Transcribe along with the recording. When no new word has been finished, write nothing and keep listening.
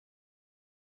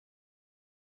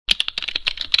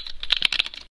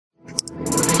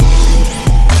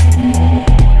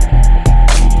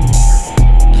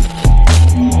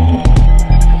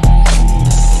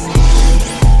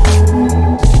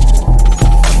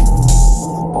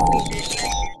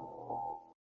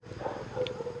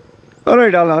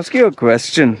Alright, I'll ask you a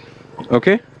question,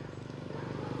 okay?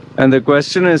 And the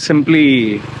question is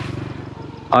simply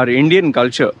our Indian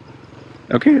culture,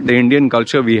 okay? The Indian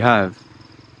culture we have,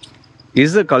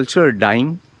 is the culture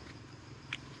dying?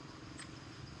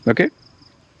 Okay?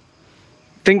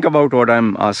 Think about what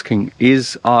I'm asking.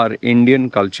 Is our Indian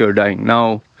culture dying?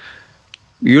 Now,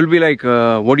 you'll be like,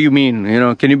 what do you mean? You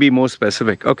know, can you be more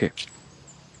specific? Okay.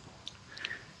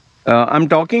 I'm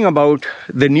talking about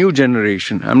the new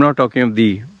generation. I'm not talking of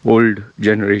the old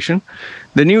generation.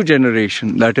 The new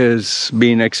generation that is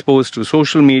being exposed to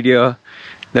social media,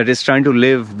 that is trying to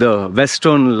live the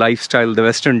Western lifestyle, the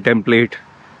Western template,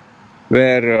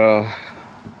 where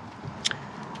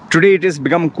today it has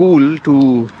become cool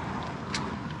to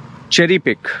cherry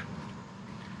pick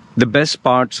the best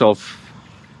parts of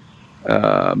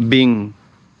being,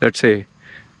 let's say,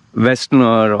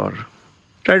 Westerner, or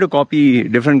try to copy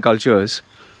different cultures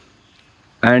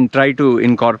and try to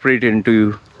incorporate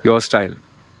into your style.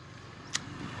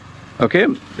 Okay,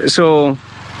 so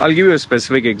I'll give you a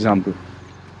specific example.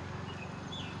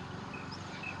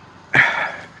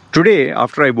 Today,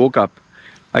 after I woke up,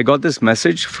 I got this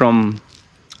message from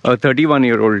a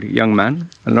 31-year-old young man.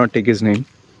 I'll not take his name.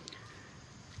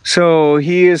 So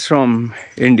he is from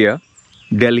India,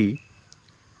 Delhi.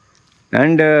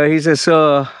 And he says,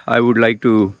 sir, I would like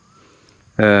to,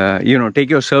 take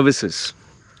your services.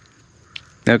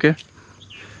 Okay.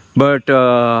 But,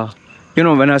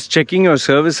 when I was checking your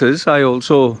services, I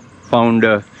also found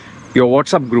your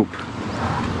WhatsApp group.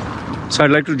 So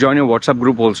I'd like to join your WhatsApp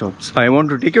group also. So I want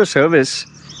to take your service,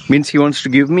 means he wants to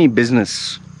give me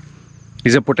business.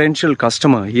 He's a potential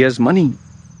customer. He has money.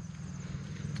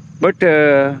 But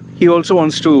he also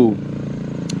wants to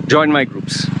join my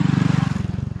groups.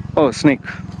 Oh, snake.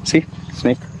 See?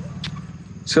 Snake.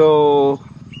 So,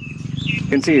 you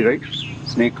can see, right?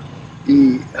 Snake.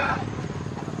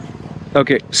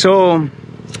 Okay, so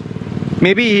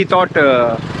maybe he thought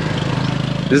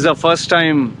this is the first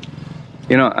time,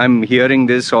 I'm hearing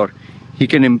this, or he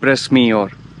can impress me,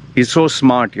 or he's so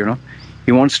smart,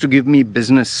 he wants to give me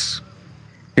business.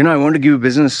 I want to give you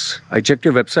business. I checked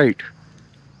your website.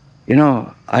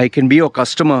 I can be your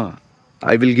customer.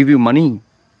 I will give you money.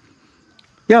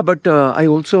 Yeah, but I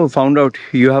also found out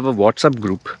you have a WhatsApp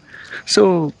group.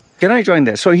 So can I join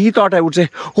there? So he thought I would say,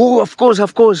 oh, of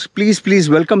course, please,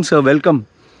 welcome, sir, welcome.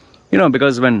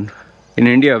 Because in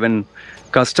India, when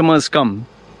customers come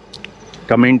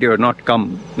into your,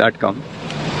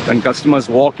 when customers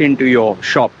walk into your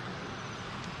shop,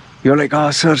 you're like,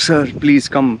 sir, please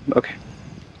come. Okay,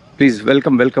 please,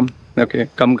 welcome. Okay,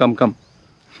 come.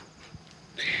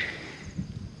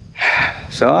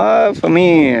 So for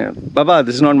me, Baba,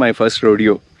 this is not my first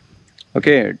rodeo.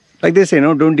 Okay, like they say,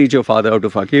 don't teach your father how to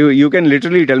fuck. You can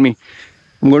literally tell me,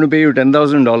 I'm going to pay you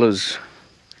 $10,000.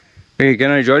 Hey,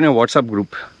 can I join your WhatsApp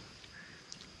group?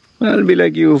 I'll be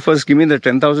like, you first give me the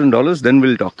 $10,000, then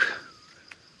we'll talk.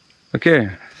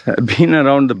 Okay, I've been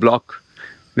around the block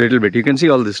a little bit. You can see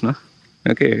all this, no?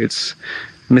 Okay, it's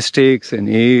mistakes and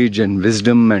age and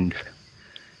wisdom and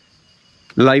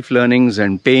life learnings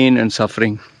and pain and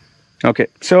suffering. Okay,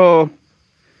 so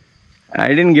I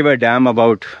didn't give a damn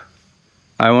about,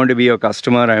 I want to be your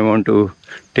customer, I want to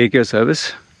take your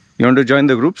service. You want to join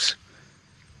the groups?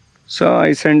 So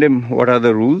I send him, what are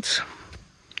the rules?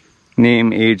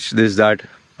 Name, age, this, that,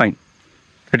 fine.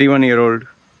 31-year-old,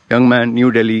 young man,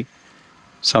 New Delhi,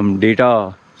 some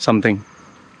data, something,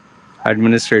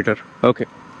 administrator, okay.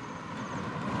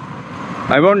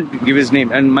 I won't give his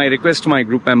name, and my request to my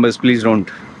group members, please don't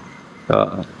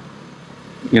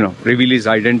reveal his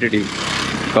identity,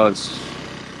 because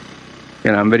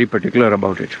I'm very particular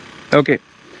about it. Okay,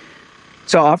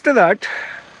 so after that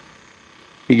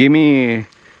he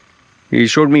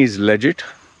showed me he's legit.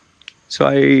 So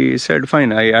I said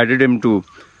fine. I added him to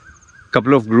a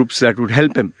couple of groups that would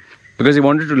help him, because he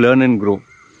wanted to learn and grow.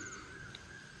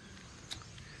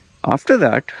 After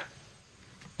that,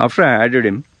 after I added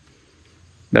him,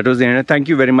 that was the end. Thank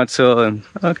you very much, sir.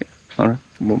 Okay, all right,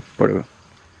 whatever.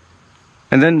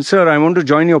 And then, sir, I want to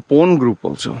join your porn group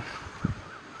also.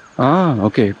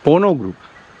 Okay, porno group.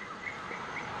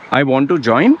 I want to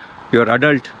join your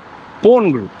adult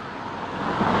porn group.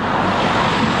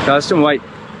 Asked him why.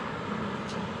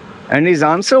 And his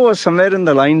answer was somewhere in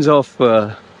the lines of,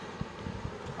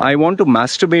 I want to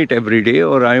masturbate every day,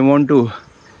 or I want to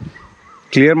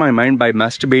clear my mind by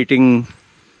masturbating,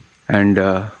 and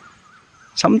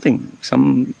some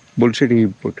bullshit he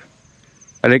put.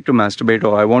 I like to masturbate,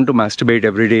 or I want to masturbate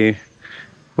every day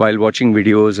while watching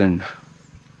videos, and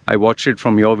I watched it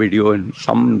from your video, and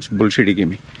some bullshit he gave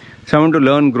me. So I want to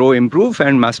learn, grow, improve,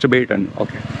 and masturbate, and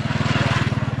okay.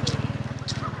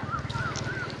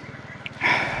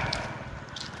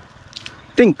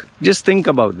 Just think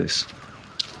about this.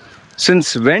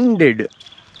 Since when,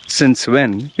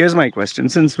 here's my question,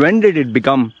 since when did it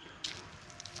become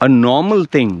a normal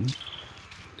thing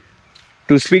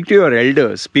to speak to your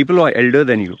elders, people who are elder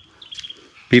than you,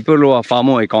 people who are far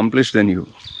more accomplished than you,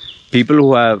 people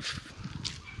who have,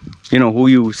 who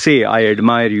you say, I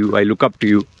admire you, I look up to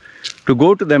you, to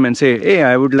go to them and say, hey,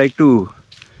 I would like to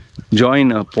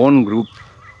join a porn group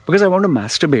because I want to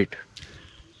masturbate.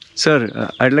 Sir,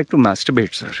 I'd like to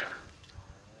masturbate, sir.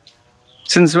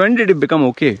 Since when did it become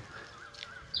okay?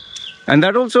 And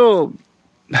that also,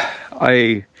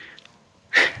 I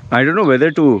don't know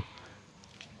whether to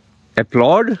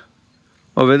applaud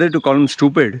or whether to call him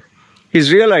stupid.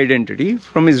 His real identity,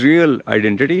 from his real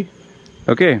identity,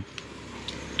 okay,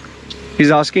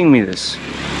 he's asking me this.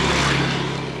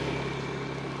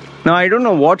 Now, I don't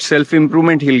know what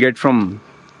self-improvement he'll get from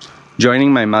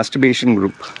joining my masturbation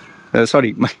group.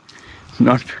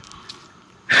 Not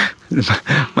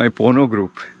my porno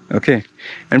group. Okay.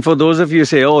 And for those of you who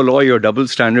say, oh, Loy, you're double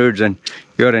standards and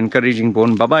you're encouraging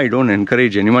porn. Baba, I don't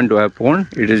encourage anyone to have porn.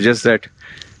 It is just that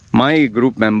my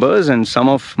group members and some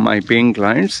of my paying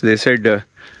clients, they said,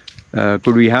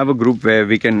 could we have a group where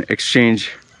we can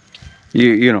exchange,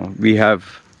 we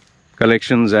have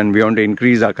collections and we want to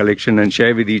increase our collection and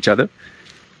share with each other.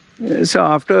 So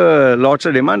after lots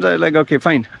of demands, I was like, okay,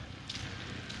 fine.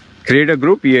 Create a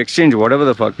group, you exchange whatever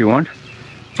the fuck you want.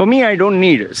 For me, I don't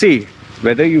need, see,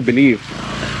 whether you believe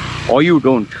or you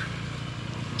don't,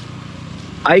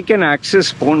 I can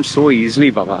access porn so easily,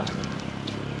 Baba.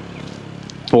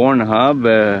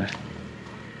 Pornhub,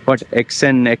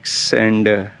 XNX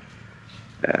and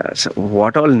so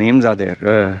what all names are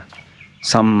there?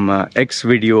 Some X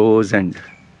videos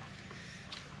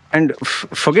and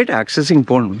forget accessing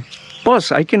porn.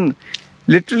 Boss, I can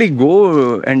literally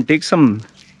go and take some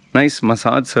nice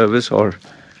massage service or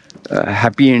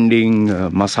happy ending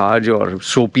massage or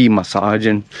soapy massage,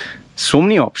 and so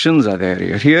many options are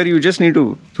there. Here you just need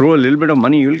to throw a little bit of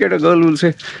money. You'll get a girl who will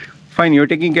say, fine, you're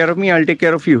taking care of me, I'll take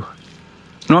care of you.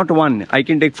 Not one, I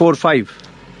can take 4 or 5.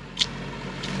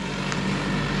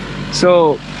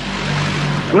 So,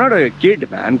 I'm not a kid,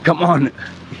 man, come on.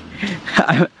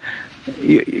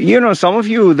 Some of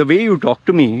you, the way you talk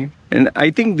to me, and I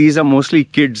think these are mostly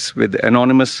kids with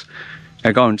anonymous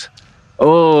accounts.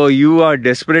 Oh, you are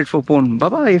desperate for porn.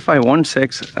 Baba, if I want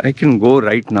sex, I can go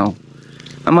right now.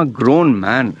 I'm a grown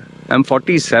man. I'm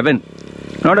 47,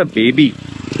 not a baby.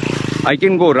 I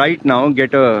can go right now,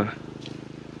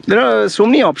 there are so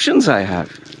many options I have.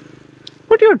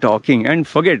 What you're talking? And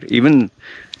forget even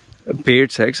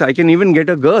paid sex. I can even get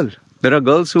a girl. There are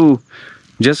girls who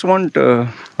just want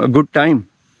a good time.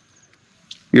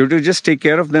 You have to just take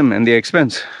care of them and the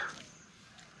expense.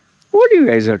 What you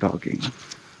guys are talking?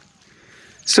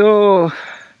 So,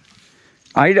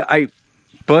 I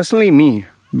personally, me,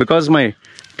 because my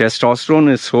testosterone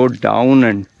is so down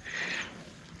and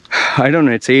I don't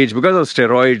know, it's age, because of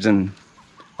steroids and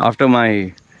after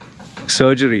my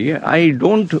surgery,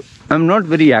 I'm not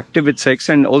very active with sex,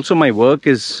 and also my work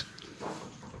is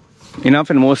enough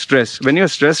and more stress. When you're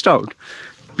stressed out,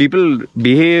 people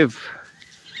behave,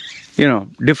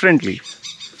 differently.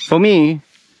 For me,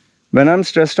 when I'm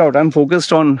stressed out, I'm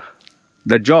focused on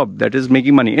the job that is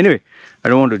making money. Anyway, I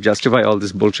don't want to justify all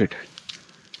this bullshit.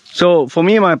 So for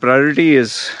me, my priority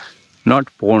is not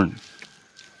porn,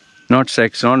 not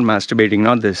sex, not masturbating,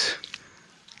 not this.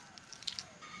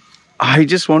 I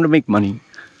just want to make money.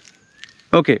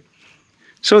 Okay,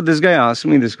 so this guy asked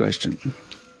me this question.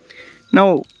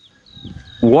 Now,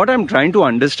 what I'm trying to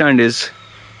understand is,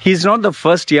 he's not the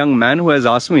first young man who has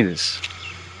asked me this.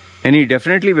 And he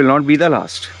definitely will not be the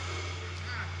last.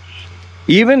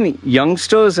 Even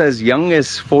youngsters as young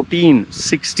as 14,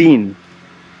 16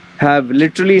 have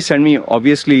literally sent me,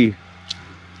 obviously,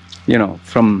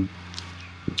 from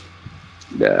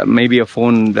maybe a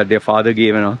phone that their father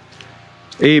gave,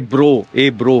 hey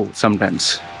bro,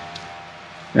 sometimes.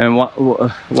 And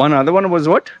one other one was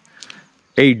what?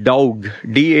 A dog,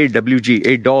 D-A-W-G,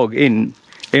 a dog in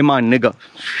Emma nigga.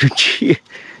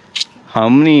 How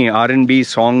many R&B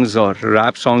songs or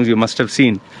rap songs you must have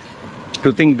seen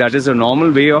to think that is a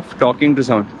normal way of talking to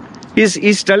someone?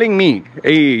 He's telling me,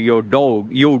 hey, yo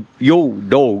dog, yo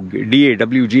dog,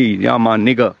 D-A-W-G, yeah man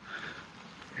nigga.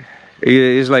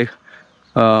 It's like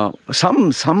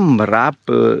some rap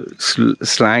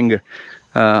slang.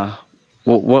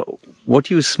 What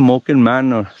you smoking,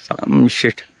 man, or some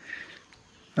shit.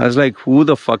 I was like, who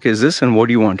the fuck is this and what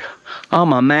do you want? Oh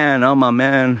my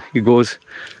man. He goes,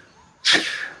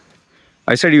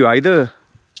 I said, you either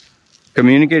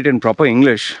communicate in proper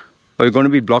English or you're going to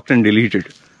be blocked and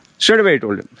deleted. Straight away I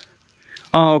told him.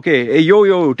 Ah, okay. Hey,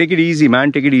 yo, take it easy,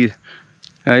 man. Take it easy.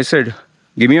 I said,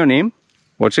 give me your name.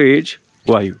 What's your age?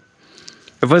 Who are you?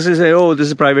 At first he said, oh, this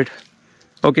is private.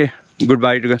 Okay,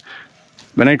 goodbye.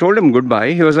 When I told him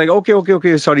goodbye, he was like,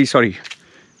 okay, sorry.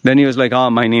 Then he was like,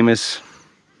 my name is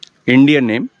Indian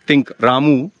name. Think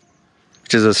Ramu,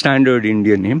 which is a standard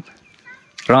Indian name.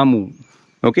 Ramu.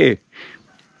 Okay.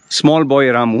 Small boy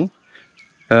Ramu.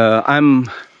 I'm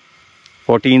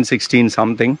 14, 16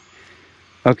 something.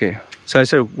 Okay. So I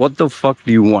said, what the fuck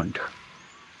do you want?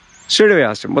 Straight away I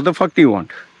asked him, what the fuck do you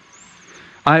want?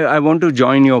 I want to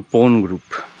join your porn group.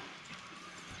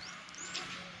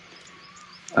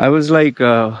 I was like,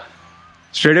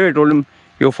 straight away I told him,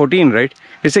 you're 14, right?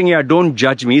 He's saying, yeah, don't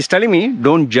judge me. He's telling me,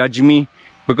 don't judge me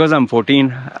because I'm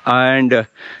 14 and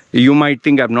you might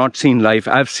think I've not seen life.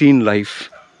 I've seen life.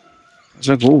 I was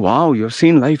like, oh, wow, you've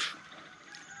seen life.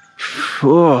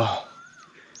 Oh.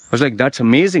 I was like, that's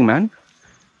amazing, man.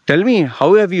 Tell me,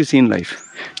 how have you seen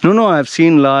life? No, I've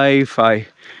seen life. I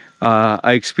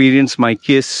experienced my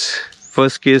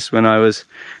first kiss when I was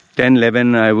 10,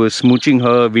 11. I was smooching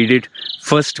her. We did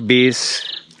first base.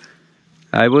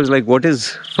 I was like, what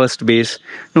is first base?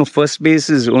 No, first base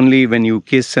is only when you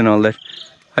kiss and all that.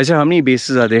 I said, how many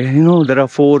bases are there? There are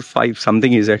 4, 5,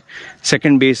 something is that.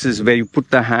 Second base is where you put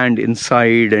the hand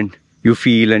inside and you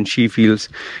feel and she feels.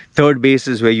 Third base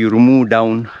is where you remove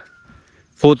down.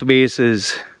 Fourth base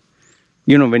is,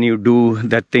 when you do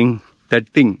that thing.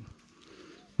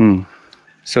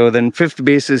 So then fifth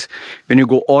base is when you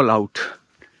go all out.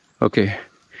 Okay.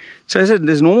 So I said,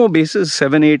 there's no more bases,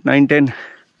 7, 8, 9, 10.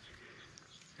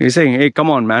 He's saying, hey, come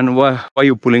on, man. Why are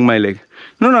you pulling my leg?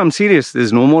 No, I'm serious.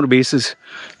 There's no more bases.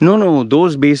 No,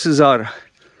 those bases are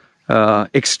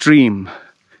extreme.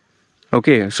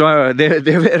 Okay, so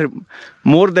there were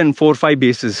more than 4 or 5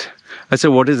 bases. I said,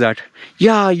 what is that?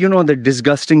 Yeah, the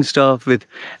disgusting stuff with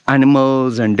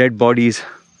animals and dead bodies.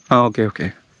 Oh,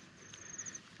 okay.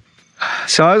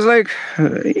 So I was like,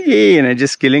 hey,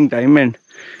 just killing time. And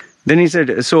then he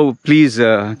said, so please,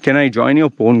 can I join your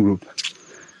porn group?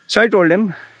 So I told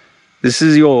him, this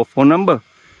is your phone number?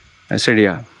 I said,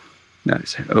 yeah. I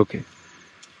said, okay.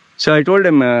 So I told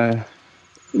him,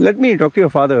 let me talk to your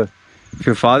father. If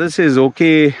your father says,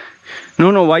 okay,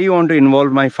 no, why you want to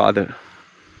involve my father?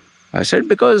 I said,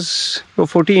 because you're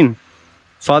 14.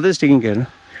 Father's taking care.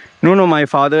 No, my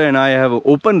father and I have an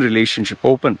open relationship.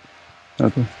 Open.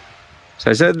 Okay. So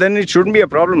I said, then it shouldn't be a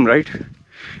problem, right?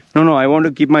 No, I want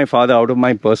to keep my father out of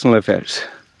my personal affairs.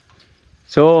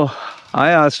 So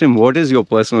I asked him, what is your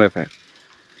personal affair?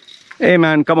 Hey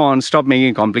man, come on, stop making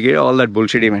it complicated, all that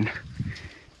bullshit even.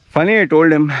 Finally, I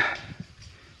told him,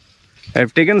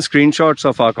 I've taken screenshots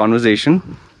of our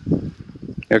conversation.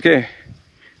 Okay.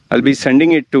 I'll be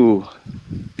sending it to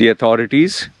the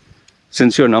authorities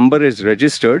since your number is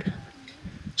registered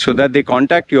so that they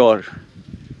contact your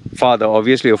father.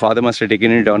 Obviously, your father must have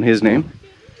taken it on his name.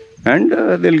 And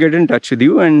they'll get in touch with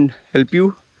you and help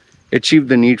you achieve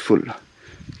the needful.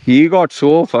 He got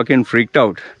so fucking freaked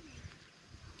out.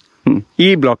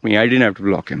 He blocked me. I didn't have to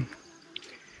block him.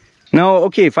 Now,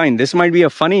 okay, fine. This might be a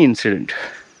funny incident.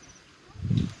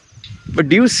 But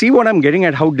do you see what I'm getting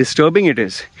at? How disturbing it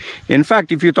is? In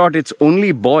fact, if you thought it's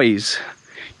only boys,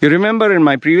 you remember in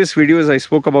my previous videos I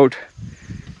spoke about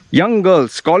young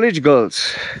girls, college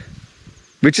girls,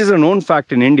 which is a known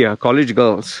fact in India. College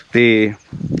girls, they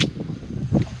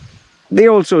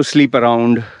also sleep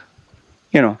around,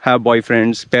 have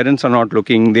boyfriends. Parents are not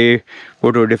looking. They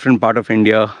go to a different part of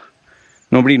India.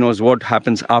 Nobody knows what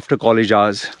happens after college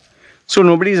hours. So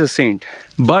nobody's a saint.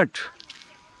 But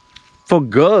for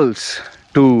girls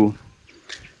to,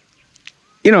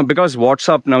 because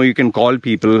WhatsApp now you can call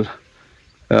people,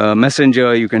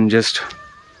 Messenger, you can just,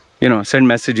 send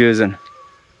messages, and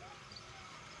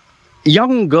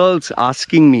young girls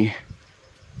asking me,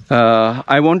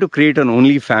 I want to create an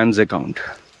OnlyFans account.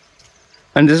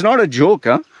 And this is not a joke,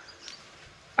 huh?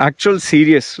 Actual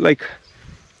serious, like,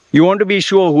 you want to be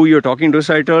sure who you're talking to.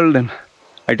 So I tell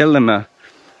them,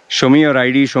 show me your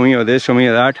ID, show me your this, show me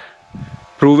your that.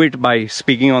 Prove it by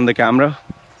speaking on the camera.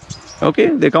 Okay,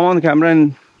 they come on the camera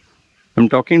and I'm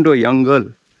talking to a young girl.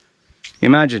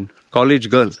 Imagine, college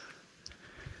girl.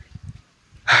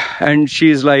 And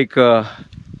she's like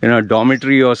in a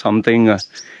dormitory or something, I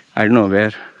don't know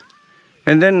where.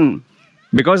 And then,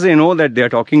 because they know that they're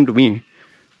talking to me,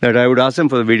 that I would ask them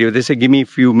for the video, they say, give me a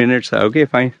few minutes. Okay,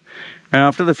 fine. And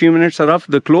after the few minutes are up,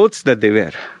 the clothes that they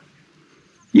wear,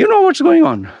 you know what's going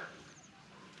on.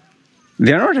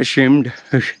 They're not ashamed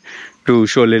to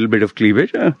show a little bit of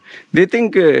cleavage. They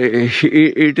think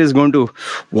it is going to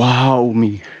wow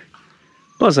me.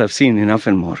 Plus, I've seen enough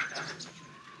and more.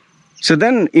 So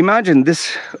then imagine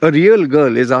this, a real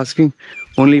girl is asking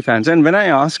OnlyFans. And when I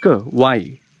ask her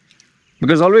why,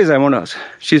 because always I want to ask,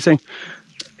 she's saying,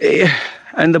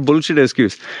 and the bullshit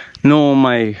excuse, no,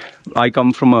 I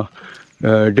come from a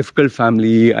difficult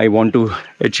family. I want to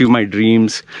achieve my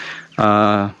dreams.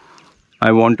 I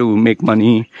want to make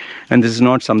money. And this is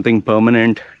not something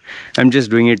permanent. I'm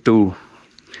just doing it to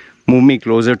move me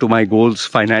closer to my goals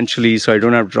financially so I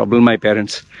don't have to trouble my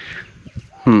parents.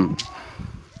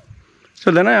 So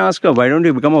then I ask her, why don't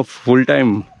you become a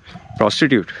full-time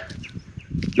prostitute?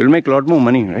 You'll make a lot more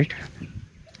money, right?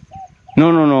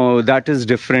 No, that is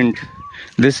different.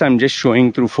 This I'm just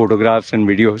showing through photographs and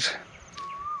videos.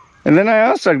 And then I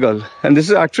asked that girl, and this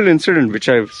is an actual incident which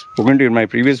I've spoken to in my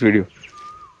previous video.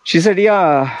 She said,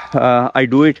 yeah, I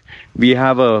do it. We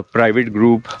have a private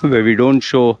group where we don't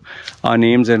show our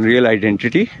names and real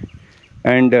identity.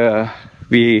 And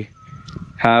we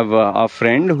have our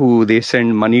friend who they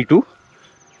send money to.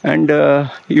 And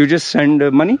you just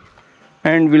send money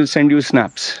and we'll send you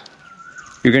snaps.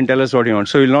 You can tell us what you want.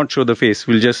 So we'll not show the face.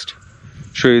 We'll just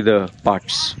show you the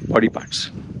parts, body parts.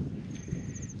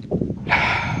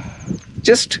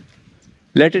 Just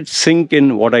let it sink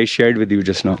in what I shared with you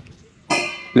just now.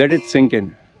 Let it sink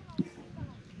in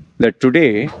that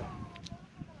today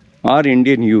our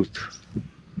Indian youth,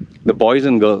 the boys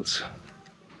and girls,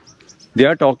 they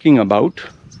are talking about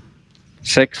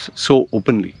sex so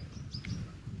openly.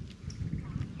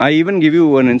 I even give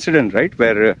you an incident, right,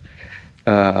 where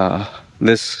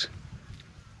this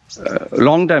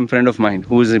long-time friend of mine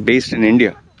who is based in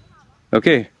India,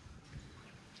 okay,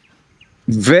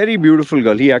 very beautiful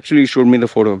girl. He actually showed me the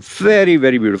photo. Very,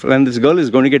 very beautiful. And this girl is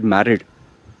going to get married.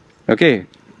 Okay,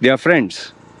 they are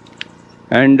friends.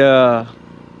 And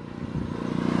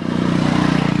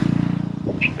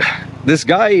this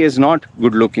guy is not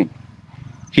good looking.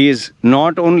 He is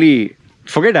not only,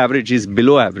 forget average, he's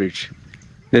below average.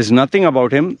 There's nothing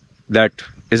about him that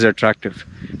is attractive.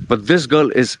 But this girl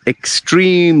is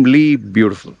extremely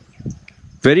beautiful.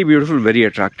 Very beautiful, very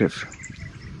attractive.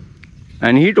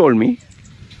 And he told me,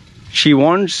 she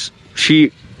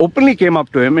openly came up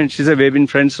to him and she said, we've been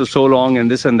friends for so long and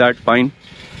this and that, fine.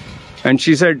 And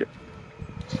she said,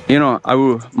 you know,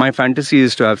 my fantasy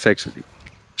is to have sex with you.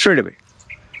 Straight away.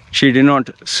 She did not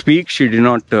speak. She did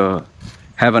not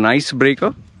have an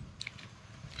icebreaker.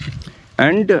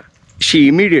 And she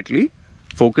immediately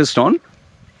focused on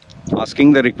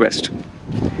asking the request.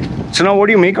 So now what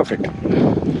do you make of it?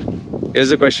 Here's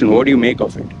the question. What do you make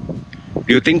of it?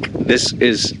 Do you think this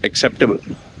is acceptable?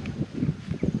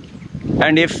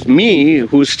 And if me,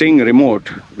 who's staying remote,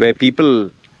 where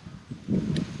people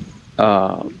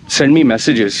send me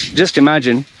messages, just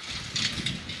imagine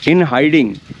in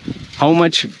hiding how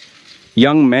much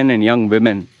young men and young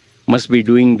women must be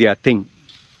doing their thing.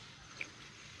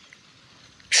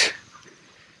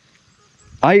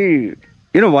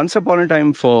 Once upon a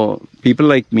time, for people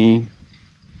like me,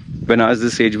 when I was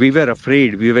this age, we were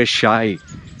afraid, we were shy.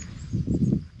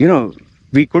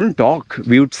 We couldn't talk.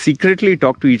 We would secretly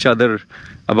talk to each other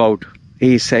about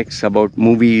sex, about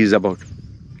movies, about...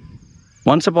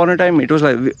 Once upon a time, it was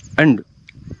like... And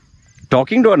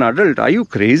talking to an adult, are you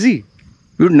crazy?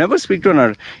 We would never speak to an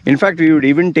adult. In fact, we would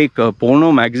even take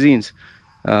porno magazines,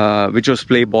 which was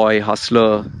Playboy,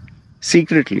 Hustler,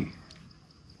 secretly.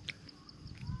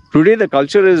 Today, the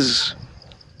culture is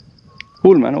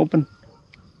cool, man, open.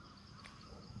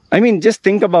 I mean, just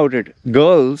think about it.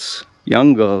 Girls...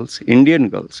 Young girls, Indian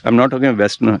girls, I'm not talking of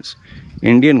Westerners,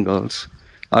 Indian girls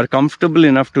are comfortable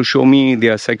enough to show me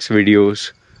their sex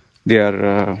videos. They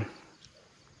are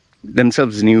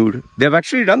themselves nude. They have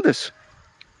actually done this.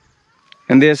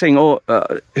 And they are saying,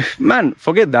 man,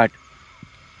 forget that.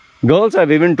 Girls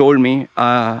have even told me,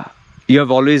 you have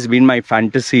always been my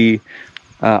fantasy.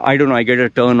 I don't know, I get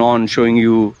a turn on showing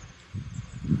you.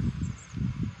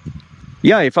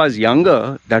 Yeah, if I was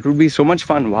younger, that would be so much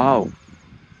fun. Wow.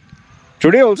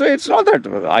 Today also, it's not that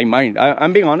I mind.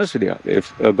 I'm being honest with you.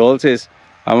 If a girl says,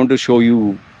 I want to show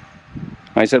you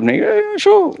myself naked, yeah,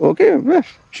 show, okay, yeah,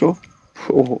 show.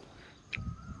 Oh.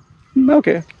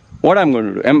 Okay, what I'm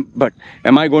going to do? But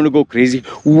am I going to go crazy?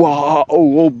 Wow,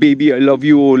 oh baby, I love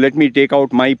you. Let me take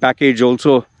out my package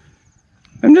also.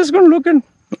 I'm just going to look and,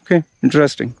 okay,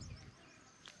 interesting.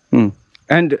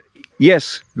 And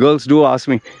yes, girls do ask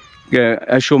me,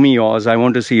 show me yours, I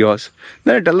want to see yours.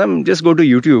 Then I tell them, just go to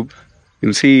YouTube.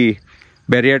 You'll see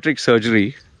bariatric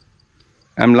surgery.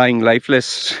 I'm lying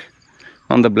lifeless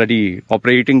on the bloody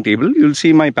operating table. You'll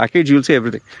see my package, you'll see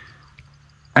everything.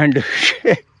 And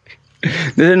they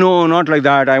say, no, not like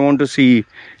that. I want to see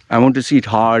it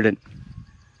hard. And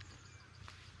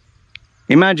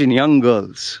imagine young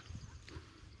girls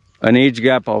an age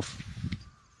gap of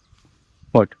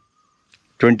what,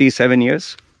 27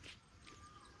 years.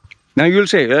 Now you'll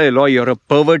say, hey Loy, you're a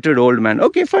perverted old man.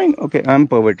 Okay, fine. Okay, I'm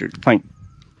perverted. Fine.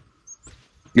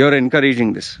 You're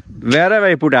encouraging this. Where have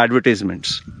I put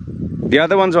advertisements? The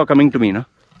other ones are coming to me, na?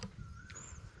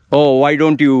 Oh, why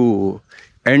don't you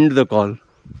end the call?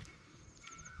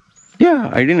 Yeah,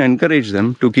 I didn't encourage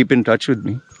them to keep in touch with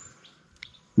me.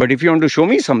 But if you want to show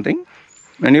me something,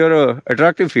 and you're an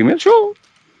attractive female, show.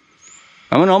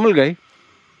 I'm a normal guy.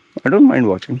 I don't mind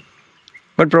watching.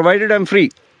 But provided I'm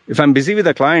free. If I'm busy with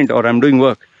a client or I'm doing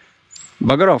work,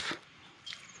 bugger off.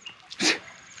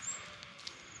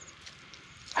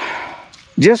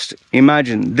 Just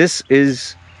imagine, this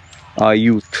is our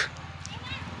youth.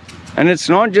 And it's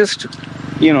not just,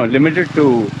 limited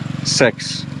to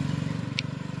sex.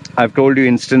 I've told you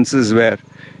instances where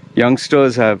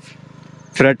youngsters have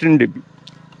threatened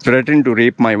to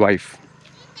rape my wife,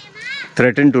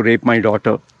 threatened to rape my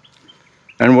daughter.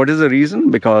 And what is the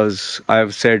reason? Because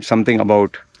I've said something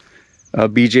about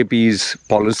BJP's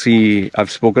policy.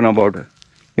 I've spoken about,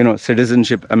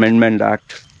 Citizenship Amendment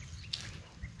Act.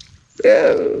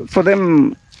 For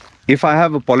them, if I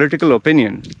have a political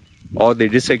opinion or they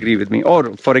disagree with me,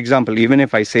 or for example, even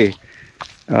if I say,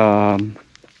 open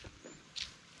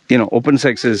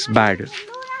sex is bad,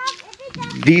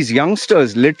 these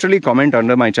youngsters literally comment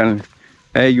under my channel,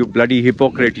 hey, you bloody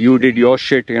hypocrite, you did your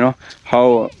shit,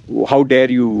 how dare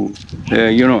you,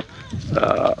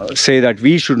 say that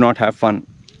we should not have fun.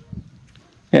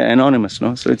 Yeah, anonymous,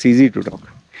 no? So it's easy to talk.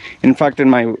 In fact, in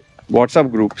my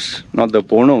WhatsApp groups, not the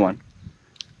porno one,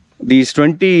 these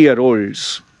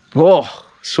 20-year-olds,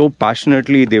 so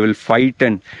passionately they will fight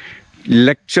and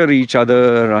lecture each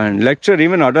other and lecture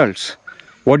even adults.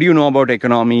 What do you know about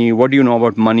economy? What do you know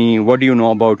about money? What do you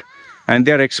know about... And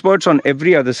they are experts on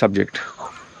every other subject.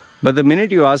 But the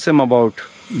minute you ask them about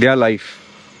their life,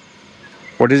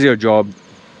 what is your job?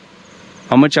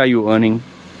 How much are you earning?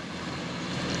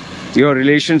 Your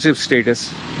relationship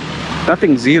status?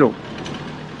 Nothing, zero.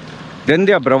 Then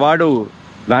their bravado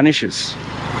vanishes.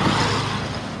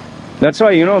 That's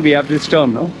why, we have this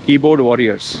term, no? Keyboard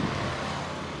warriors.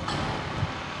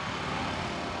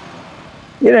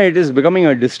 It is becoming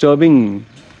a disturbing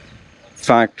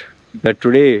fact that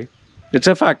today, it's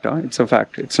a fact, it's a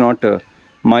fact. It's not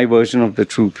my version of the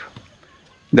truth.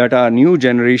 That our new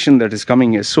generation that is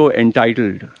coming is so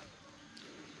entitled,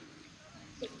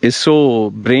 is so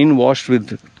brainwashed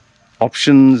with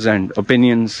options and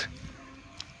opinions.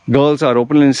 Girls are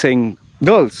openly saying,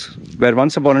 girls, where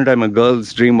once upon a time a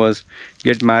girl's dream was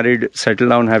get married, settle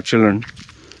down, have children.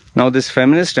 Now this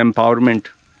feminist empowerment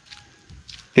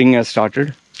thing has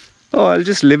started. Oh, I'll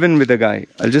just live in with a guy.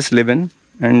 I'll just live in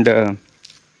and,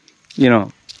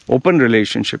 open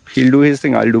relationship. He'll do his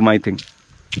thing, I'll do my thing.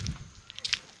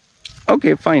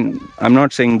 Okay, fine. I'm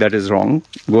not saying that is wrong.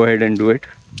 Go ahead and do it.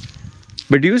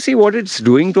 But do you see what it's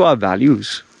doing to our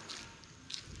values?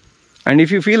 And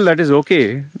if you feel that is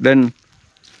okay, then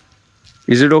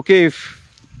is it okay if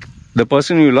the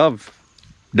person you love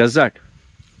does that?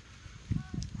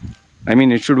 I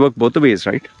mean, it should work both the ways,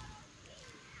 right?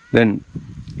 Then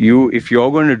if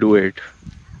you're going to do it,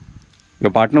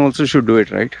 your partner also should do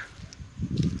it, right?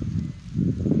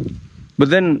 But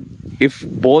then if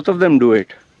both of them do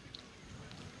it,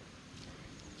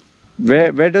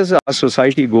 where does our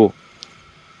society go?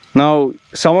 Now,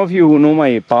 some of you who know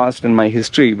my past and my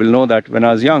history will know that when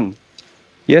I was young,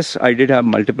 yes, I did have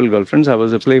multiple girlfriends. I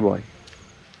was a playboy.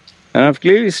 And I've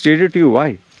clearly stated to you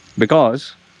why.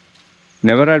 Because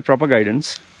never had proper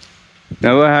guidance.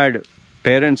 Never had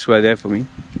parents who were there for me.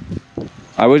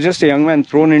 I was just a young man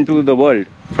thrown into the world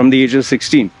from the age of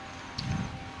 16.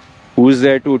 Who's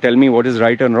there to tell me what is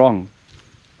right and wrong?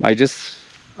 I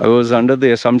was under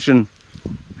the assumption,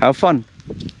 have fun.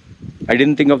 I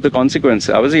didn't think of the consequence.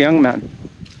 I was a young man.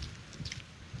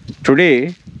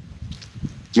 Today,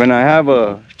 when I have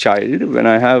a child, when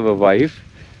I have a wife,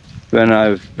 when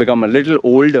I've become a little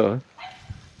older,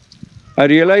 I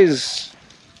realize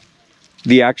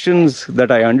the actions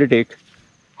that I undertake,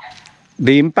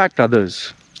 they impact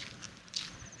others.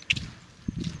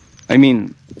 I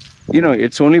mean,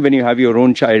 it's only when you have your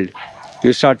own child,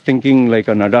 you start thinking like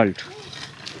an adult.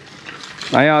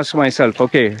 I ask myself,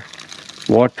 okay,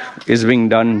 what is being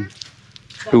done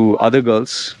to other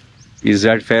girls? Is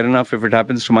that fair enough if it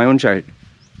happens to my own child?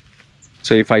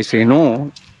 So if I say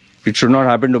no, it should not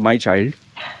happen to my child,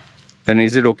 then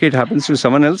is it okay it happens to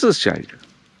someone else's child?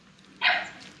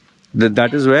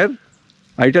 That is where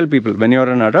I tell people, when you're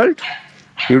an adult,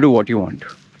 you do what you want.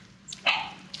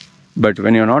 But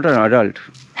when you're not an adult,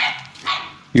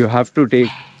 you have to take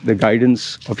the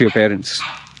guidance of your parents.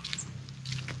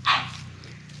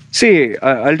 See,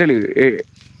 I'll tell you,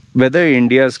 whether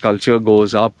India's culture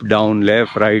goes up, down,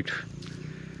 left, right,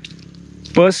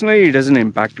 personally, it doesn't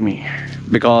impact me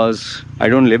because I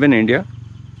don't live in India.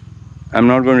 I'm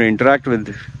not going to interact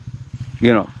with,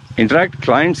 interact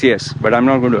clients, yes, but I'm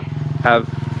not going to have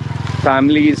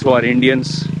families who are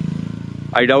Indians.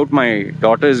 I doubt my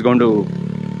daughter is going to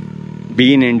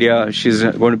be in India. She's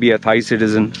going to be a Thai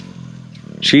citizen.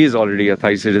 She is already a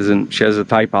Thai citizen. She has a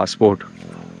Thai passport.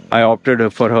 I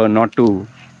opted for her not to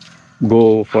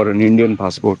go for an Indian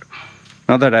passport.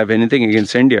 Not that I have anything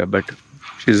against India, but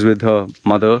she's with her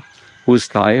mother, who's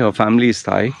Thai. Her family is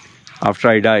Thai. After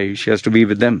I die, she has to be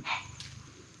with them.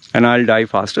 And I'll die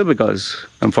faster because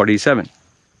I'm 47.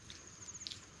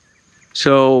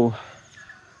 So,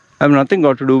 I have nothing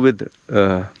got to do with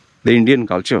the Indian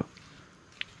culture.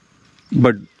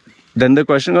 But then the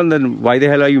question comes, then why the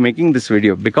hell are you making this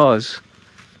video? Because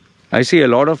I see a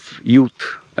lot of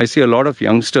youth, I see a lot of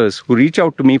youngsters who reach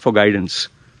out to me for guidance.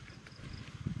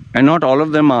 And not all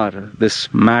of them are this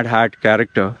mad hat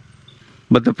character.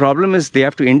 But the problem is they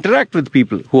have to interact with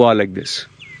people who are like this.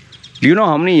 Do you know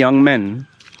how many young men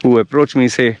who approach me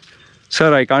say,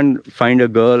 sir, I can't find a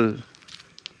girl,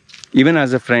 even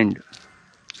as a friend,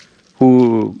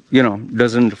 who,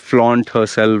 doesn't flaunt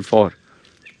herself or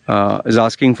is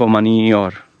asking for money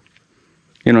or,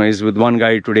 is with one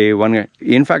guy today, one guy.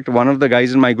 In fact, one of the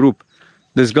guys in my group,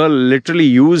 this girl literally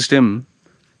used him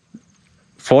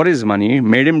for his money,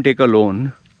 made him take a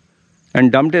loan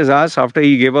and dumped his ass after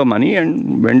he gave her money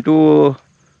and went to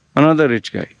another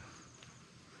rich guy.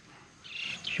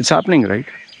 It's happening, right?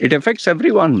 It affects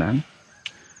everyone, man.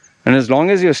 And as long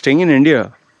as you're staying in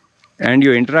India and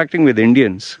you're interacting with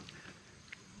Indians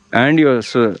and your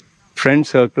friend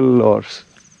circle or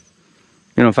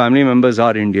family members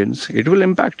are Indians, it will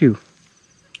impact you.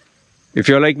 If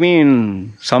you're like me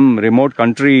in some remote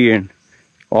country and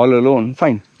all alone,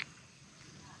 fine.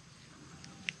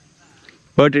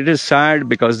 But it is sad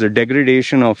because the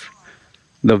degradation of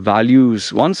the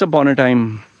values. Once upon a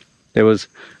time, there was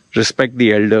respect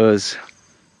the elders,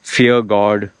 fear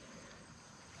God,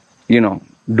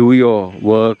 do your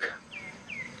work,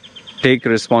 take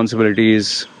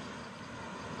responsibilities.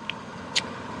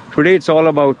 Today it's all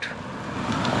about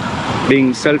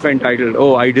being self-entitled.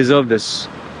 Oh, I deserve this.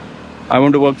 I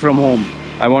want to work from home.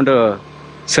 I want a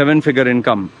 7-figure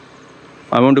income.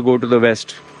 I want to go to the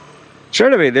West.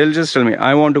 Straight away, they'll just tell me,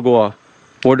 I want to go.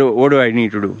 What do I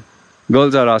need to do?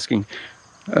 Girls are asking,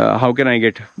 how can I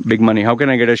get big money? How can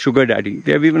I get a sugar daddy?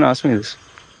 They have even asked me this.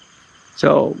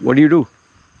 So, what do you do?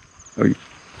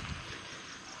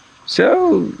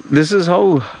 So, this is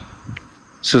how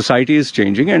society is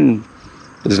changing and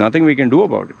there's nothing we can do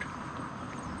about it.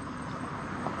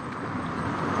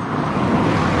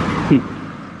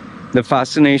 The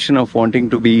fascination of wanting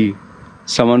to be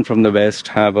someone from the West,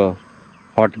 have a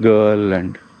hot girl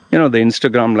and, the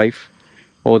Instagram life,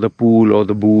 or the pool, or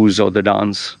the booze, or the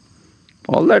dance.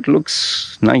 All that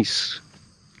looks nice.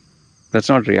 That's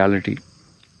not reality.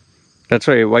 That's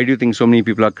why do you think so many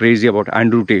people are crazy about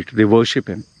Andrew Tate? They worship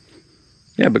him.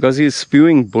 Yeah, because he's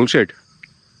spewing bullshit,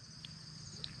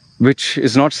 which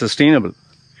is not sustainable.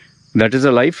 That is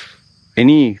a life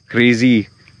any crazy,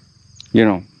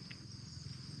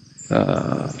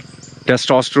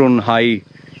 testosterone high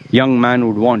young man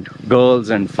would want. Girls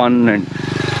and fun and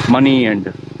money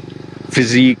and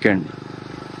physique, and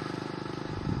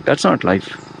that's not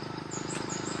life.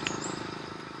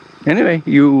 Anyway,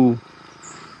 you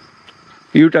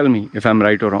tell me if I'm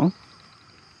right or wrong.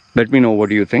 Let me know, what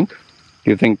do you think?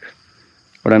 Do you think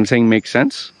what I'm saying makes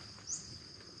sense?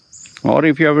 Or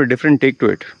if you have a different take to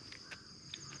it.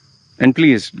 And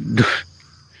please,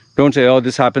 don't say, oh,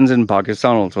 this happens in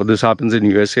Pakistan also, this happens in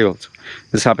USA also.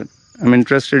 This happens. I'm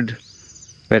interested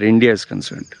where India is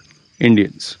concerned.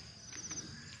 Indians.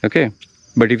 Okay?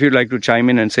 But if you'd like to chime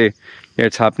in and say, yeah,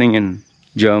 it's happening in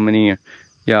Germany,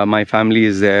 yeah, my family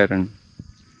is there, and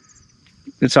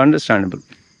it's understandable.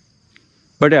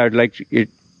 But yeah, I'd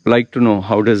like to know,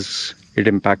 how does it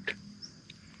impact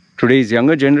today's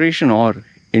younger generation or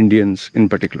Indians in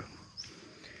particular?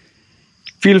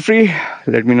 Feel free,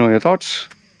 let me know your thoughts.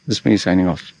 This is me signing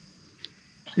off.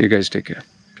 You guys take care.